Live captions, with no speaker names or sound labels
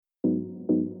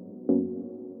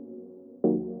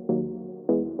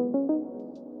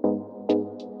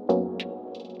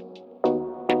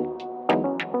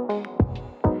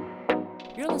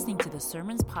listening to the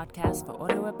Sermons Podcast for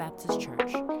Ottawa Baptist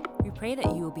Church. We pray that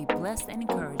you will be blessed and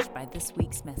encouraged by this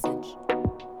week's message.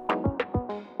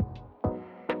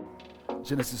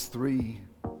 Genesis 3,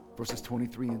 verses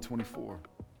 23 and 24.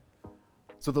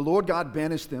 So the Lord God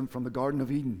banished them from the Garden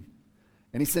of Eden,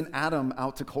 and he sent Adam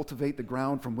out to cultivate the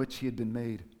ground from which he had been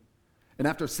made. And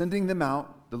after sending them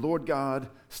out, the Lord God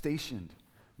stationed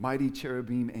mighty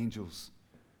cherubim angels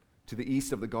to the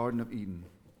east of the Garden of Eden.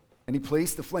 And he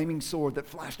placed the flaming sword that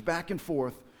flashed back and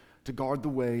forth to guard the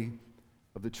way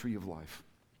of the tree of life.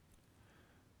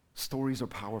 Stories are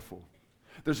powerful.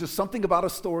 There's just something about a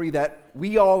story that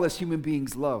we all as human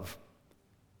beings love.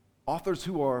 Authors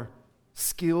who are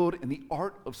skilled in the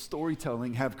art of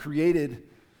storytelling have created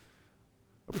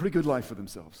a pretty good life for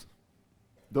themselves.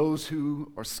 Those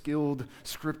who are skilled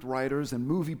script writers and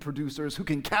movie producers who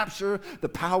can capture the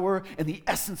power and the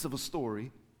essence of a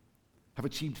story have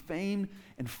achieved fame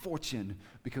and fortune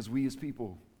because we as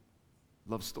people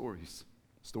love stories.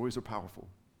 Stories are powerful.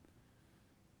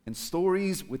 And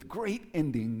stories with great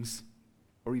endings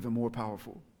are even more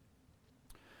powerful.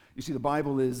 You see, the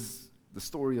Bible is the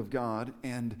story of God,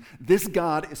 and this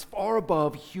God is far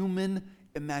above human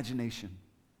imagination.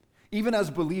 Even as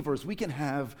believers, we can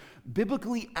have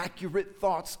biblically accurate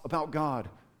thoughts about God,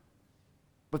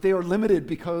 but they are limited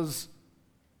because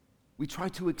we try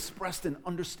to express and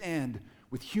understand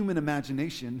with human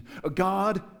imagination a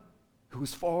God who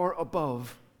is far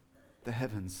above the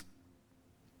heavens.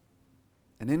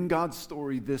 And in God's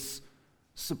story, this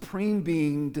supreme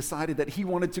being decided that he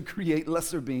wanted to create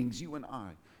lesser beings, you and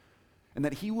I, and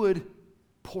that he would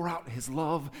pour out his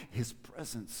love, his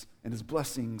presence, and his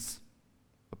blessings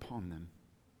upon them.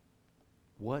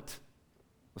 What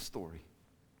a story.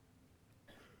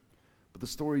 But the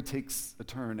story takes a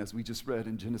turn, as we just read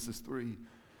in Genesis 3.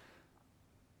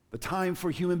 The time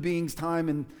for human beings, time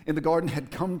in the garden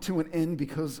had come to an end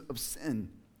because of sin.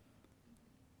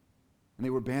 And they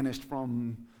were banished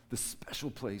from the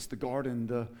special place, the garden,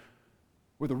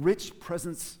 where the rich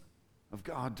presence of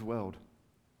God dwelled.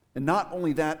 And not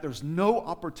only that, there's no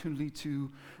opportunity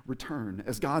to return,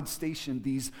 as God stationed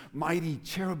these mighty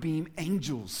cherubim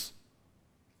angels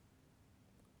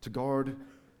to guard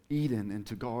Eden and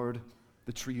to guard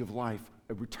the tree of life.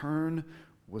 A return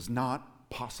was not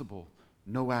possible.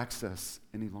 No access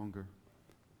any longer.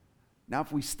 Now,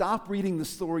 if we stop reading the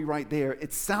story right there,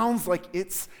 it sounds like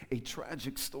it's a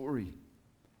tragic story.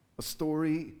 A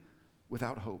story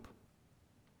without hope.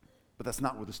 But that's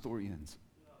not where the story ends.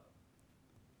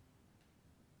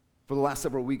 For the last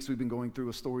several weeks, we've been going through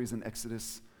a Stories in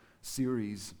Exodus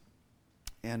series.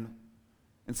 And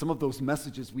in some of those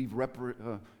messages, we've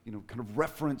kind of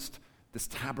referenced this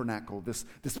tabernacle, this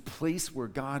place where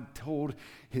God told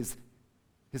his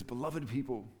beloved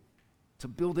people to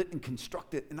build it and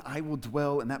construct it, and I will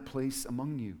dwell in that place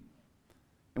among you.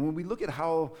 And when we look at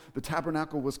how the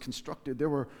tabernacle was constructed, there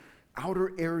were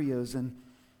outer areas, and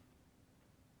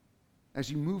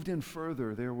as you moved in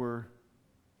further, there were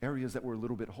areas that were a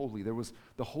little bit holy. There was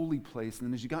the holy place, and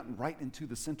then as you got right into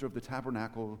the center of the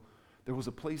tabernacle, there was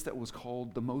a place that was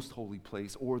called the most holy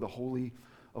place, or the Holy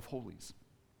of Holies.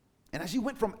 And as you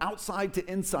went from outside to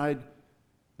inside,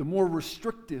 the more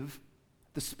restrictive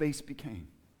the space became.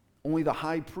 Only the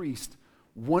high priest,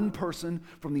 one person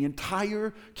from the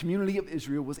entire community of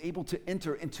Israel, was able to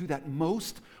enter into that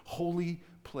most holy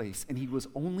place, and he was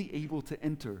only able to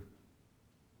enter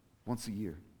once a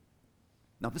year.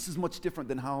 Now, this is much different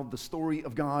than how the story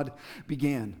of God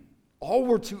began. All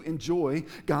were to enjoy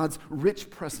God's rich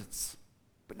presence,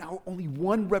 but now only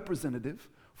one representative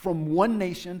from one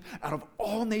nation out of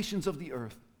all nations of the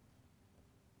earth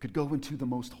could go into the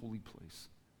most holy place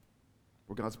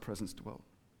where God's presence dwelt.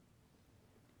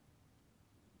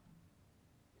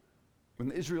 When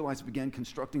the Israelites began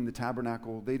constructing the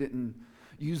tabernacle, they didn't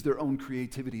use their own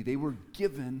creativity. They were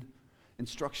given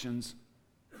instructions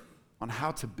on how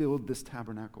to build this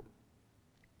tabernacle.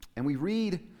 And we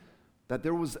read that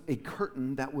there was a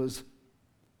curtain that was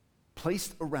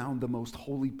placed around the most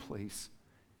holy place,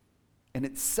 and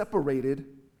it separated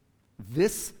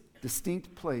this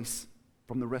distinct place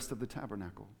from the rest of the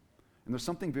tabernacle. And there's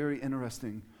something very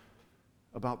interesting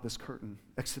about this curtain.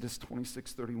 Exodus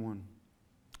 26:31.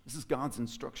 This is God's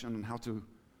instruction on how to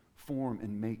form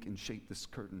and make and shape this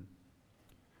curtain.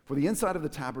 For the inside of the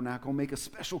tabernacle, make a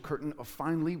special curtain of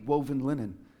finely woven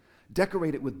linen,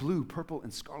 decorated with blue, purple,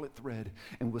 and scarlet thread,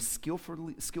 and with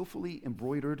skillfully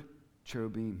embroidered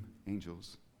cherubim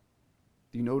angels.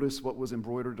 Do you notice what was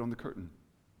embroidered on the curtain?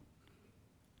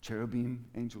 Cherubim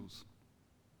angels.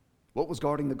 What was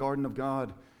guarding the garden of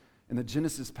God in the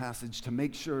Genesis passage to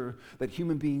make sure that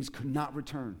human beings could not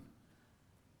return?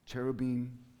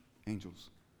 Cherubim angels.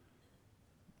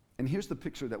 And here's the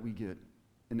picture that we get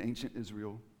in ancient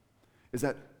Israel, is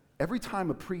that every time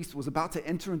a priest was about to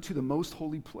enter into the most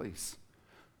holy place,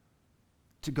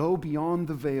 to go beyond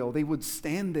the veil, they would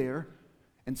stand there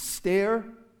and stare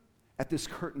at this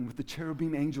curtain with the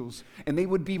cherubim angels, and they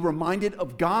would be reminded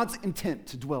of God's intent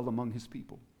to dwell among his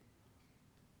people.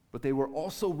 But they were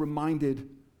also reminded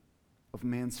of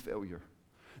man's failure.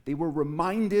 They were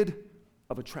reminded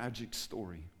of a tragic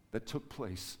story that took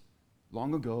place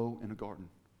long ago in a garden,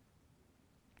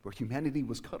 where humanity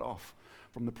was cut off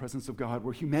from the presence of God,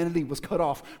 where humanity was cut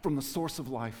off from the source of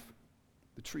life,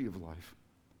 the tree of life.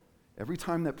 Every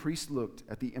time that priest looked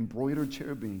at the embroidered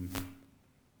cherubim,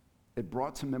 it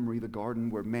brought to memory the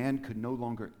garden where man could no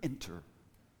longer enter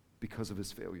because of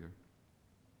his failure.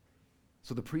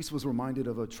 So the priest was reminded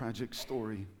of a tragic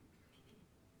story.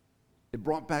 It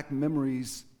brought back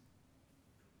memories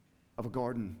of a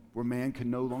garden where man could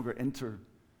no longer enter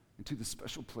into the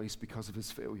special place because of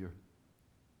his failure.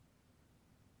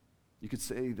 You could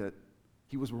say that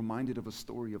he was reminded of a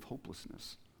story of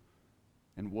hopelessness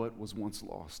and what was once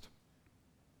lost.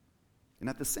 And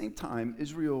at the same time,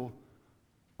 Israel,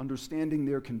 understanding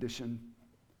their condition,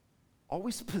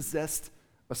 always possessed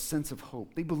a sense of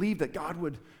hope. They believed that God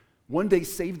would one day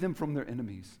save them from their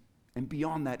enemies, and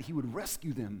beyond that, he would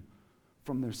rescue them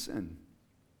from their sin.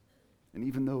 And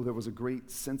even though there was a great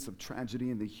sense of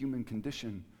tragedy in the human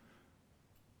condition,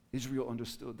 Israel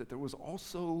understood that there was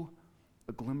also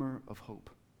a glimmer of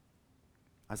hope.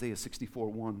 Isaiah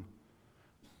 64:1.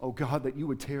 Oh God, that you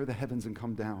would tear the heavens and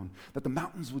come down, that the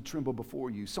mountains would tremble before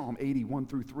you. Psalm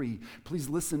 80:1-3. Please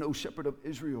listen, O shepherd of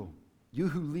Israel, you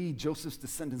who lead Joseph's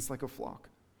descendants like a flock.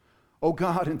 O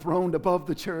God, enthroned above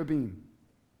the cherubim,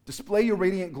 display your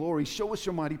radiant glory, show us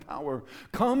your mighty power.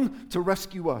 Come to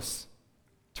rescue us.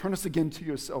 Turn us again to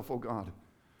yourself, O God.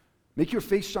 Make your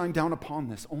face shine down upon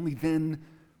this. Only then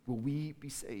will we be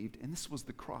saved. And this was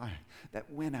the cry that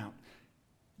went out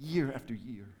year after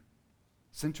year,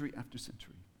 century after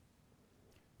century.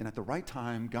 And at the right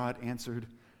time, God answered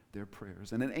their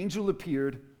prayers. And an angel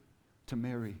appeared to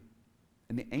Mary.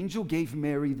 And the angel gave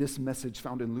Mary this message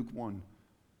found in Luke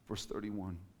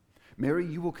 1:31. Mary,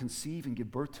 you will conceive and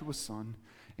give birth to a son,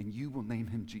 and you will name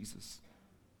him Jesus.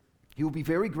 He will be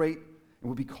very great and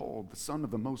will be called the Son of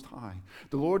the Most High.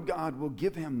 The Lord God will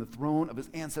give him the throne of his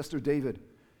ancestor David,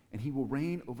 and he will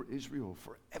reign over Israel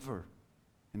forever,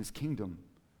 and his kingdom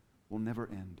will never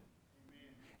end.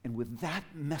 Amen. And with that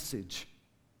message,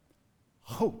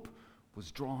 hope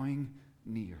was drawing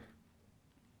near.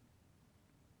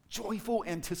 Joyful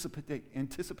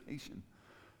anticipation.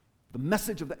 The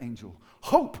message of the angel.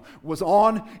 Hope was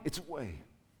on its way.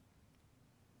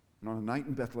 And on a night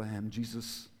in Bethlehem,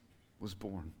 Jesus was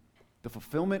born. The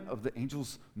fulfillment of the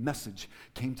angel's message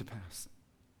came to pass.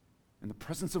 And the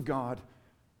presence of God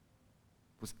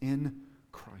was in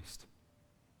Christ.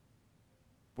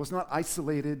 Was not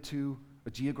isolated to a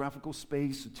geographical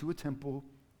space or to a temple.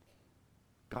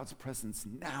 God's presence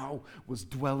now was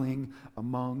dwelling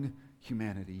among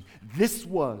humanity. This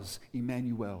was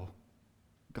Emmanuel,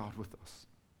 God with us.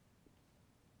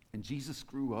 And Jesus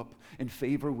grew up in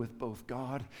favor with both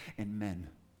God and men.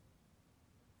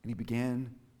 And he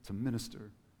began to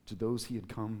minister to those he had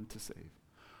come to save.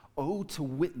 Oh, to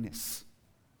witness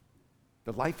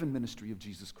the life and ministry of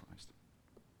Jesus Christ.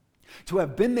 To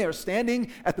have been there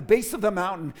standing at the base of the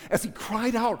mountain as he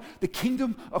cried out, the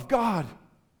kingdom of God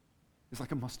is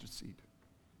like a mustard seed.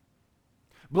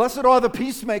 Blessed are the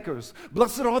peacemakers.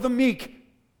 Blessed are the meek.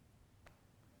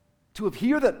 To have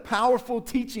heard that powerful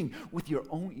teaching with your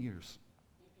own ears.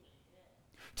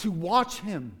 To watch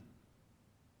him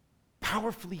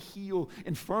powerfully heal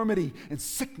infirmity and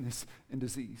sickness and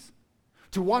disease.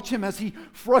 To watch him as he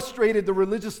frustrated the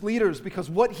religious leaders because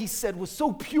what he said was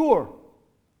so pure.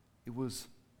 It was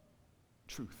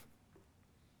truth.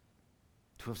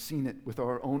 To have seen it with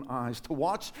our own eyes. To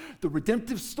watch the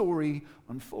redemptive story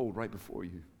unfold right before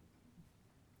you.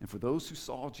 And for those who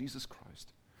saw Jesus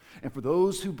Christ, and for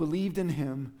those who believed in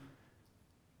him,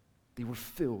 they were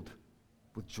filled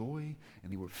with joy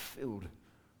and they were filled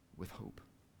with hope.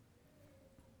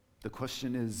 The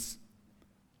question is,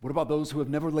 what about those who have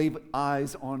never laid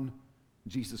eyes on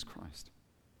Jesus Christ?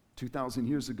 2,000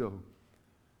 years ago,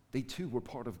 they too were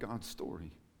part of God's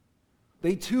story.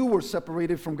 They too were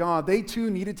separated from God. They too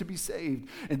needed to be saved.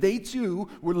 And they too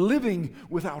were living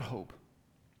without hope.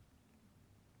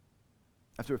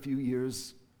 After a few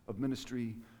years of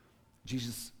ministry,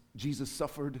 Jesus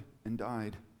suffered and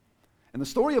died. And the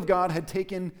story of God had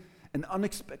taken an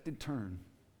unexpected turn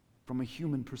from a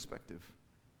human perspective.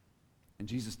 And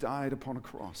Jesus died upon a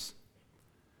cross.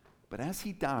 But as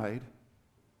he died,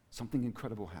 something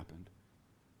incredible happened.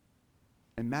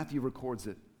 And Matthew records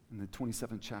it in the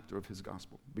 27th chapter of his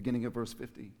gospel, beginning at verse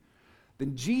 50.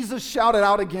 Then Jesus shouted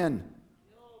out again,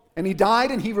 and he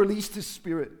died and he released his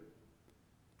spirit.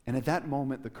 And at that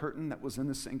moment, the curtain that was in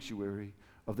the sanctuary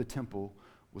of the temple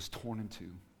was torn in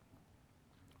two.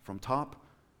 From top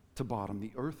to bottom,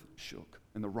 the earth shook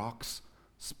and the rocks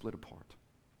split apart.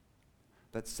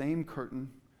 That same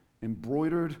curtain,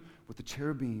 embroidered with the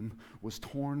cherubim, was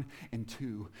torn in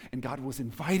two, and God was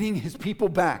inviting his people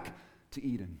back to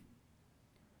Eden,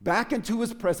 back into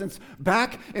his presence,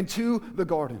 back into the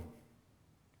garden.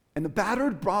 And the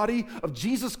battered body of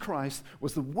Jesus Christ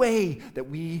was the way that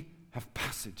we have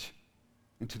passage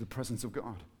into the presence of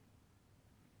God.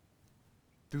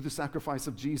 Through the sacrifice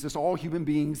of Jesus, all human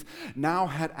beings now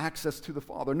had access to the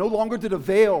Father. No longer did a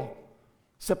veil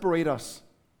separate us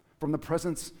from the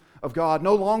presence of God.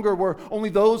 No longer were only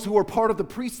those who were part of the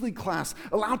priestly class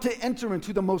allowed to enter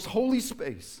into the most holy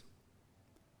space.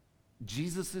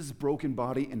 Jesus' broken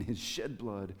body and his shed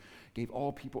blood gave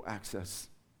all people access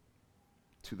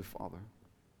to the Father.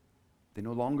 They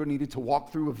no longer needed to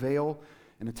walk through a veil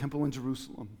in a temple in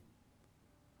Jerusalem.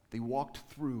 They walked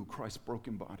through Christ's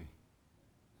broken body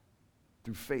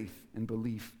through faith and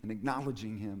belief and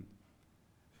acknowledging him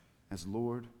as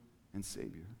Lord and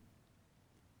Savior.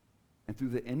 And through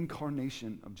the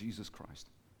incarnation of Jesus Christ,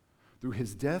 through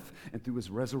his death and through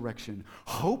his resurrection,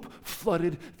 hope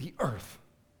flooded the earth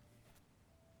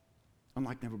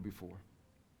unlike never before.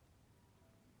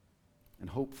 And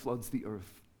hope floods the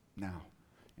earth now.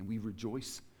 And we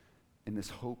rejoice in this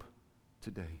hope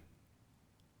today.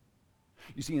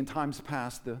 You see, in times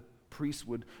past, the priest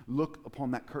would look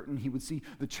upon that curtain. He would see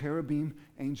the cherubim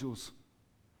angels.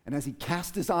 And as he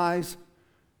cast his eyes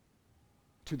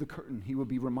to the curtain, he would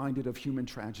be reminded of human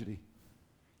tragedy.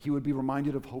 He would be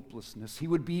reminded of hopelessness. He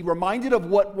would be reminded of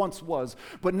what once was.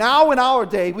 But now in our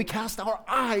day, we cast our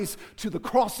eyes to the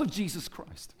cross of Jesus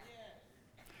Christ.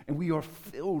 And we are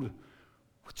filled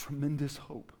with tremendous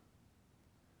hope.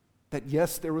 That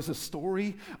yes, there is a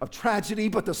story of tragedy,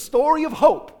 but the story of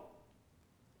hope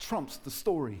trumps the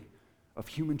story of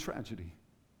human tragedy.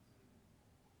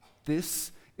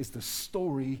 This is the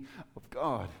story of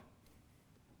God.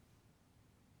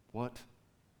 What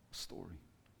a story.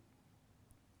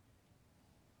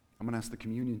 I'm going to ask the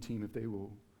communion team if they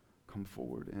will come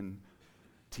forward. And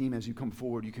team, as you come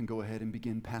forward, you can go ahead and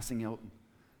begin passing out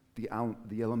the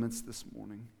elements this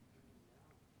morning.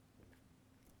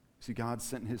 See, God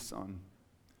sent his son,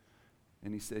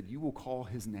 and he said, you will call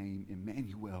his name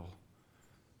Emmanuel,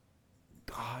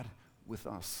 God with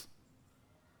us.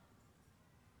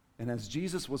 And as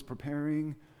Jesus was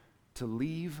preparing to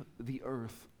leave the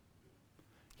earth,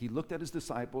 he looked at his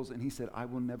disciples and he said, I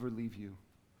will never leave you.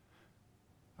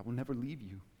 I will never leave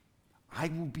you. I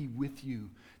will be with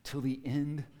you till the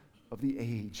end of the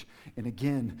age. And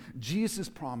again, Jesus'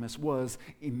 promise was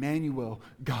Emmanuel,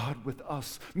 God with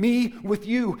us, me with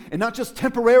you, and not just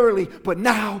temporarily, but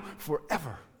now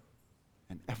forever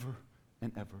and ever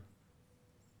and ever.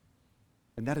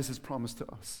 And that is his promise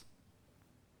to us.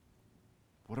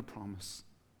 What a promise.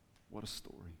 What a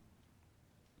story.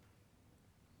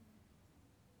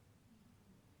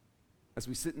 As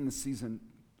we sit in this season,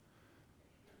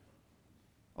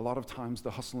 a lot of times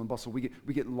the hustle and bustle, we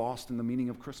get lost in the meaning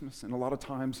of Christmas. And a lot of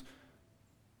times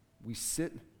we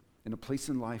sit in a place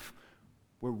in life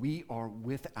where we are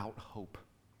without hope.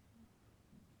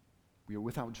 We are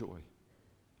without joy.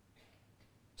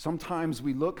 Sometimes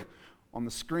we look on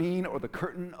the screen or the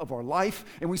curtain of our life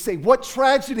and we say, what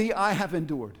tragedy I have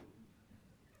endured.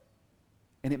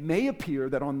 And it may appear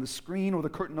that on the screen or the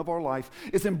curtain of our life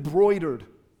is embroidered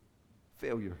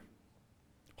failure,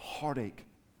 heartache,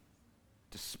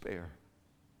 despair.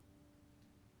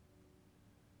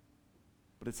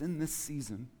 But it's in this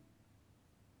season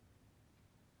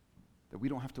that we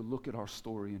don't have to look at our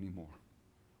story anymore.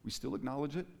 We still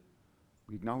acknowledge it.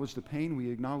 We acknowledge the pain. We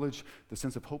acknowledge the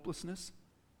sense of hopelessness.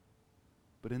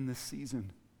 But in this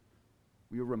season,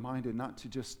 we are reminded not to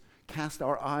just cast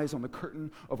our eyes on the curtain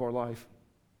of our life,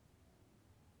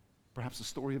 perhaps a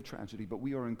story of tragedy, but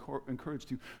we are encouraged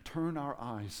to turn our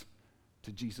eyes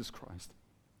to Jesus Christ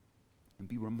and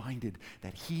be reminded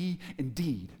that he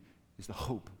indeed is the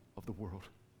hope of the world.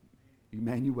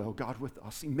 Emmanuel, God with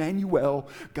us. Emmanuel,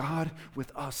 God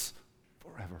with us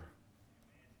forever.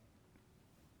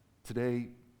 Today,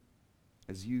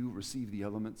 as you receive the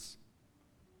elements,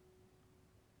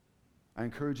 I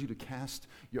encourage you to cast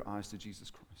your eyes to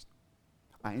Jesus Christ.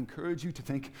 I encourage you to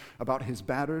think about his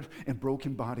battered and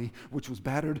broken body, which was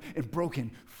battered and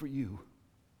broken for you.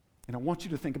 And I want you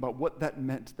to think about what that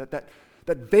meant, that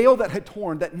veil that had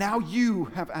torn, that now you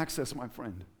have access, my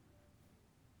friend.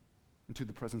 into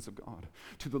the presence of God,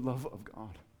 to the love of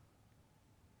God,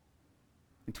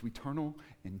 into eternal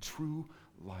and true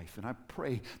life. And I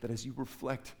pray that as you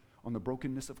reflect on the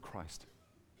brokenness of Christ,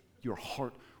 your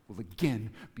heart will again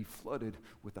be flooded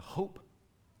with the hope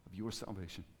of your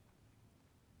salvation.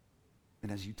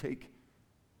 And as you take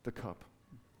the cup,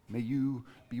 may you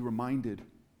be reminded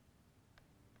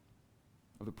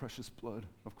of the precious blood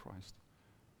of Christ.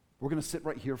 We're going to sit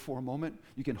right here for a moment.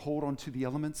 You can hold on to the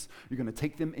elements. You're going to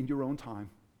take them in your own time.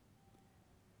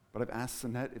 But I've asked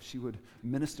Sinette if she would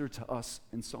minister to us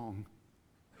in song.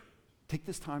 Take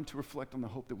this time to reflect on the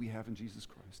hope that we have in Jesus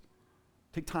Christ.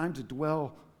 Take time to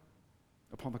dwell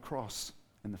upon the cross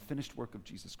and the finished work of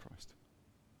Jesus Christ.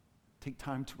 Take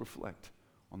time to reflect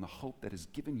on the hope that is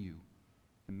given you,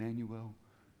 Emmanuel,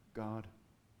 God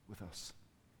with us.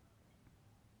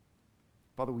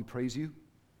 Father, we praise you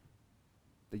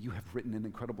that you have written an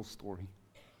incredible story.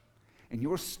 And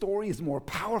your story is more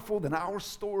powerful than our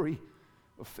story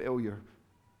of failure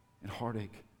and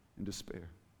heartache and despair.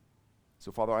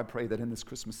 So, Father, I pray that in this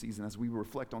Christmas season, as we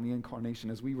reflect on the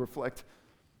incarnation, as we reflect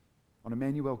on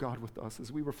Emmanuel, God with us,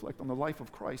 as we reflect on the life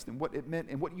of Christ and what it meant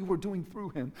and what you were doing through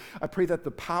him, I pray that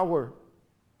the power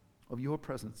of your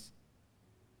presence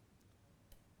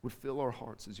would fill our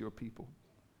hearts as your people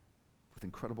with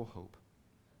incredible hope.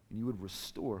 And you would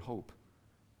restore hope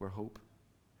where hope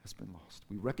has been lost.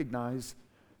 We recognize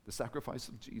the sacrifice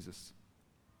of Jesus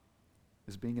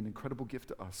as being an incredible gift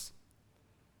to us.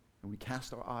 And we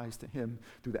cast our eyes to him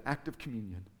through the act of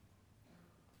communion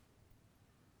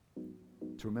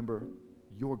to remember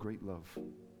your great love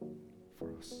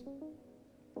for us.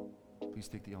 Please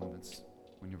take the elements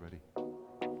when you're ready.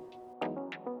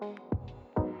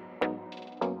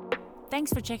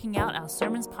 Thanks for checking out our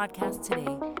Sermons podcast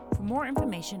today. For more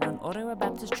information on Ottawa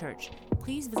Baptist Church,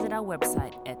 please visit our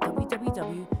website at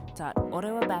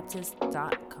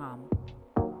www.ottawabaptist.com.